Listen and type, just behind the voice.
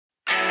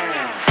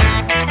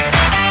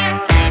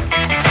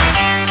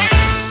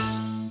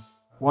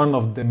one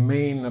of the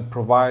main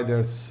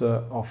providers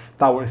of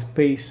tower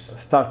space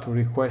start to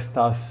request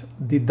us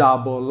the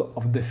double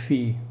of the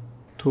fee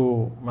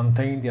to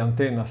maintain the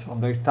antennas on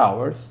their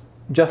towers.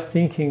 Just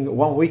thinking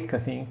 1 week, I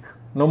think,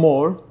 no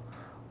more,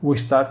 we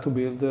start to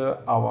build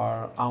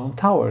our own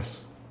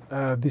towers.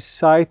 This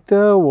site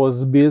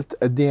was built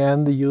at the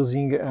end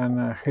using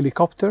a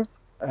helicopter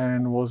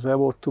and was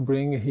able to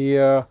bring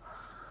here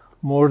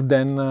more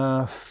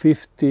than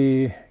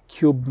 50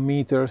 cube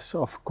meters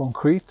of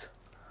concrete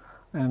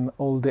and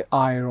all the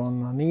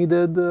iron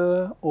needed,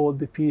 all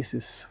the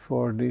pieces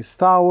for this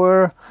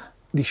tower.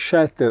 The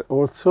shelter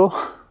also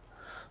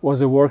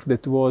was a work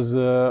that was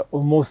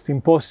almost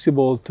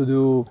impossible to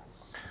do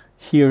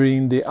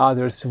hearing the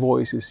others'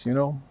 voices, you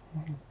know.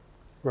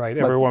 Right,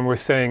 everyone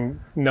was saying,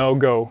 no,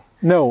 go.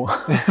 No.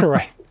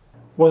 Right.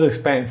 Was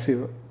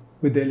expensive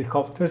with the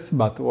helicopters,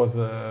 but was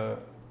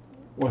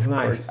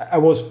nice. I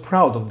was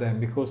proud of them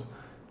because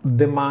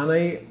the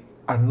money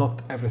are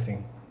not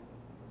everything.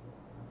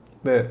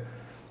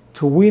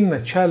 To win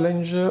a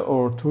challenge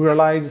or to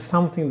realize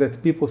something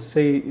that people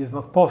say is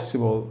not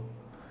possible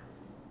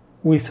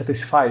will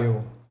satisfy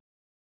you.